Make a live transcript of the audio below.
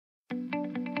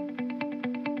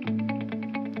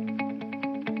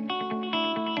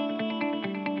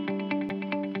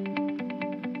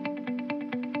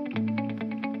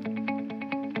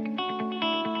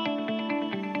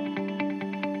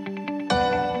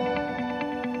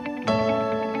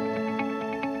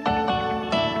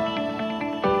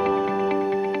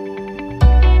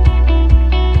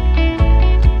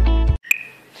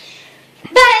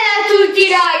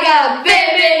raga,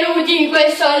 benvenuti in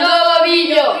questo nuovo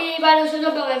video. Vi parlo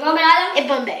solo come Palla e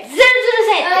Bomber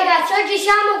 007. Ragazzi, oggi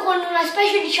siamo con una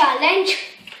specie di challenge.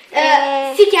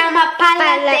 Si chiama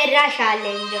Palla Terra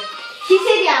Challenge. Ci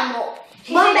sediamo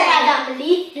Bomber Adam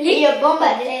lì, io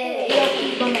Bomber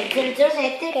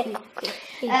 007 e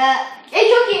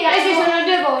giochiamo. Queste sono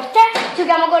due porte.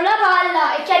 Giochiamo con la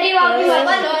palla e chi arriva prima al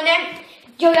pallone.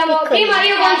 Giochiamo prima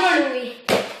io contro lui.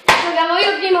 Giochiamo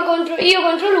io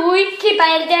contro lui. Chi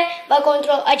perde va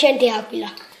contro Agente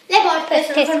Aquila. Le porte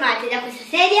sono formate da questa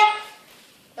sedia.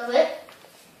 Dove?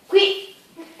 Qui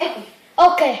e qui.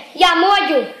 Ok, andiamo, va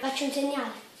giù. Faccio un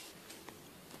segnale.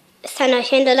 Stanno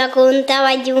facendo la conta,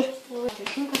 va giù.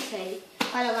 5, 6.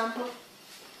 Vado campo.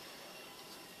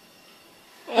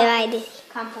 E vai di.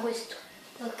 Campo questo.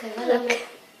 Ok, vado. Ok.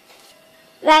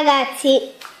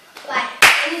 Ragazzi, Vai,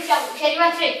 iniziamo. Ci arriva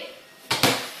a 3.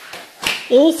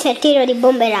 inizia il tiro di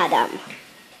Bomber Adam.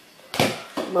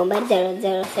 Bomber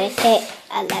 007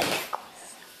 alla riscossa.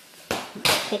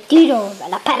 Il tiro,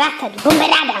 la parata di Bomber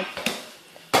Adam.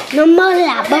 Non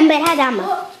molla, Bomber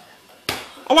Adam.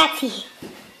 Ragazzi,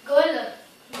 Gol.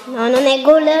 no, non è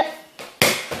gol.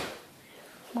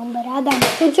 Bomber Adam,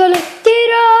 attenzione,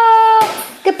 tiro!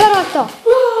 Che parata!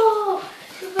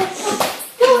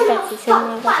 Ragazzi,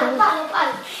 sono Palo.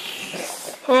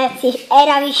 ragazzi,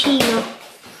 era vicino.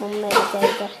 Bomber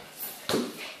 007.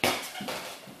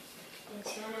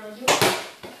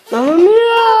 Mamma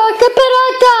mia, che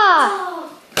parata!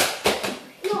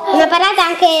 Una parata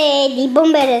anche di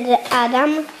Bomber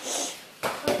Adam.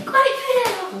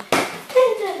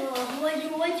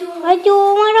 Vai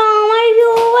giù, vai giù.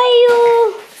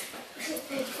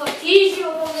 Fortissimo.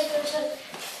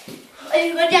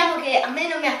 Ricordiamo che a me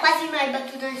non mi ha quasi mai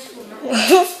battuto nessuno.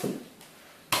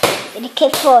 Vedi che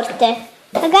forte.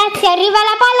 Ragazzi, arriva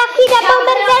la palla qui da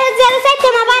Bomber 007,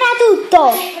 ma para tutto.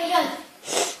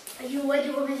 Vai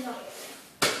giù come so.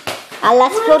 Alla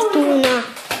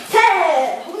sfortuna.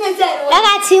 1-0.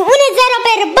 Ragazzi, 1-0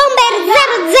 per Bomber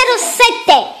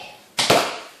 007.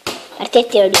 Parte il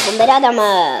tiro di Bomber Adam.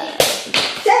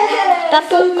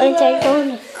 Papu, entra il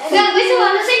gol. Questo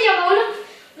quando segna uno.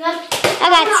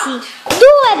 Ragazzi,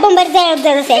 2 Bomber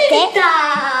 007.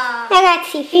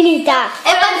 Ragazzi, finita.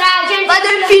 E Vado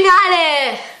in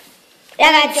finale.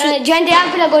 Ragazzi, Gente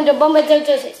Aquila contro Bomber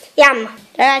 007. andiamo.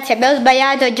 Ragazzi, abbiamo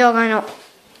sbagliato, giocano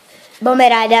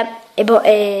Bomber Adam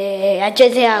e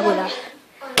Agente Aquila.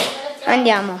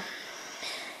 Andiamo.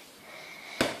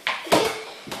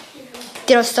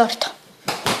 Tiro storto.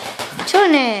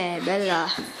 Azione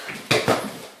bella.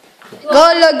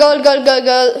 Gol.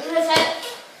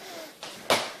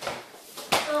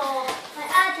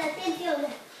 Attenzione.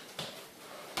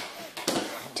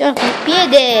 Gioca con il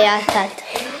piede alzato.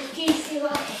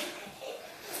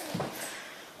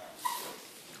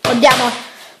 Andiamo.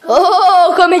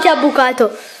 Oh, come ti ha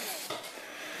bucato.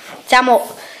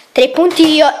 Siamo 3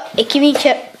 punti io e chi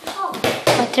vince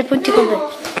fa 3 punti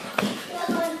con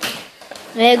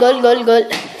me. Gol.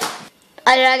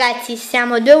 Allora ragazzi,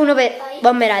 siamo 2-1 per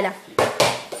Bomber Adam.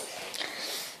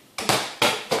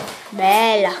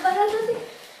 Bella.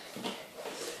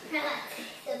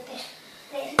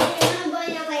 Non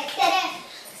voglio mettere.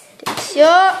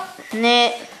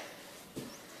 Attenzione.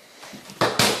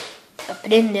 A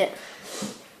prendere.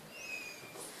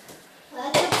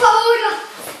 Ho paura.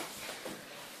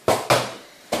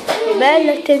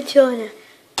 Bella, attenzione.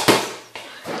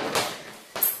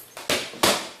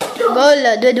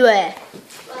 Gol 2-2.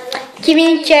 Chi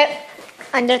vince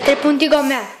andrà a 3 punti con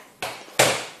me.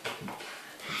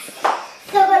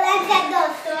 Sto con l'ansia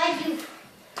addosso, vai giù.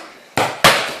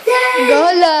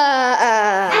 Gol.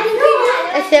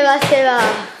 E se va.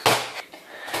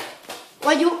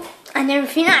 Vai giù. Andiamo in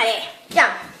finale.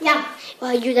 Andiamo.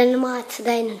 Vai giù dal mazzo,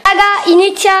 dai. Raga,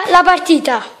 inizia la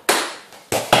partita.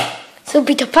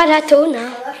 Subito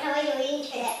paratona. Forse voglio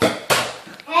vincere.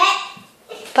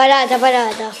 Parata.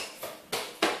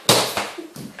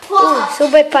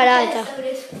 Super parata.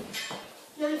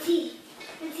 Non si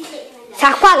sente.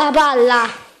 Sta qua la palla.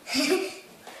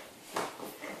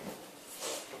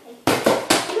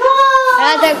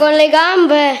 Parata con le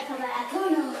gambe.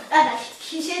 Vabbè,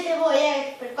 ci siete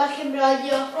voi per qualche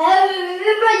imbroglio.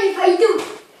 Imbroglio fai tu.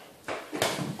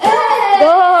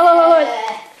 Gol.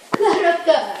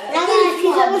 Ragazzi,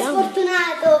 sono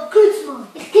sfortunato.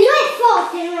 Perché lui è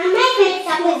forte, non ha mai messo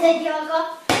a questo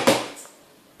gioco.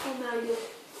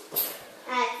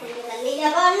 Prendo lì la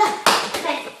palla.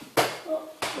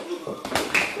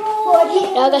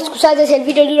 Fuori. Raga, scusate se il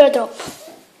video dura troppo.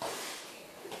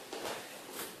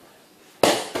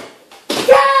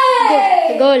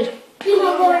 Gol.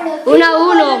 Primo gol.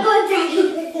 1-1.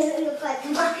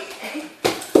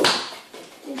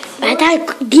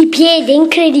 di piede,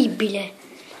 incredibile.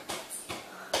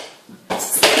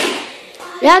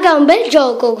 Raga, è un bel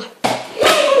gioco.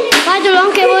 Fatelo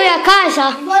anche voi a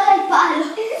casa. Vola il palo.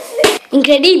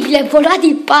 Incredibile, volate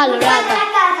il palo, Guardate raga. a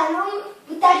casa, non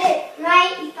buttate mai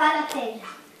il palo a terra.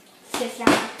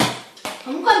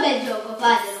 Comunque è un bel gioco,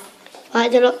 fatelo.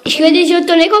 Fatelo. Scrivete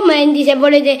sotto nei commenti se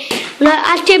volete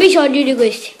altri episodi di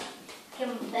questi. Che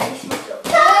bellissimo gioco.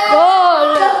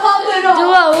 Gol!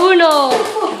 2-1.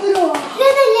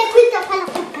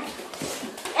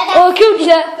 Oh,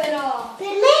 chiudile. Però per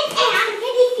me è anche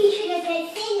difficile per il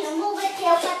segno, perché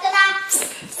ho fatto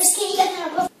perché io sono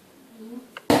proprio...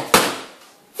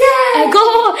 Ecco,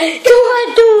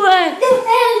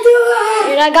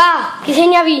 2-2. Raga, chi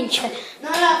segna vince. No,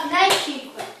 dai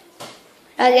 5.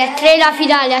 Raga, a 3 la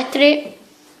finale, a 3.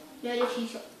 L'ho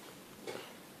deciso.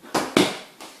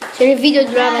 Se il video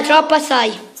durava troppo assai.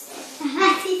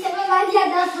 Ah sì, siamo avanti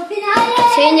addosso finale.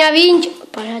 Segna vince.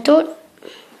 Paratona.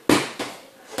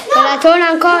 Paratona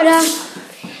ancora.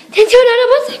 Attenzione, non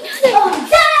può segnare.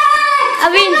 Ha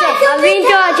vinto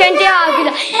la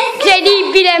Centeafila.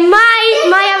 Incredibile,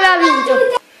 mai aveva vinto.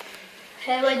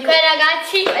 Ok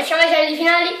ragazzi, facciamo i saluti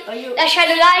finali.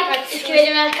 Lasciate un like,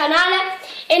 iscrivetevi al canale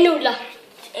e nulla.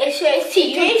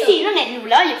 Sì, non è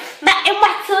nulla, ma è un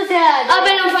mazzoso.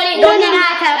 Vabbè, non fa niente.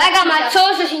 Raga,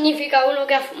 mazzoso significa uno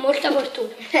che ha molta fortuna.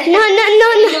 Non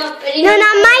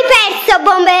ha mai perso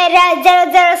Bomber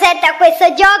 007 a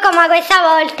questo gioco, ma questa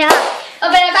volta.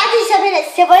 Vabbè, ragazzi, Fateci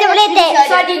sapere se volete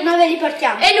soldi, noi ve li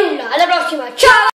portiamo. e nulla, alla prossima. Ciao!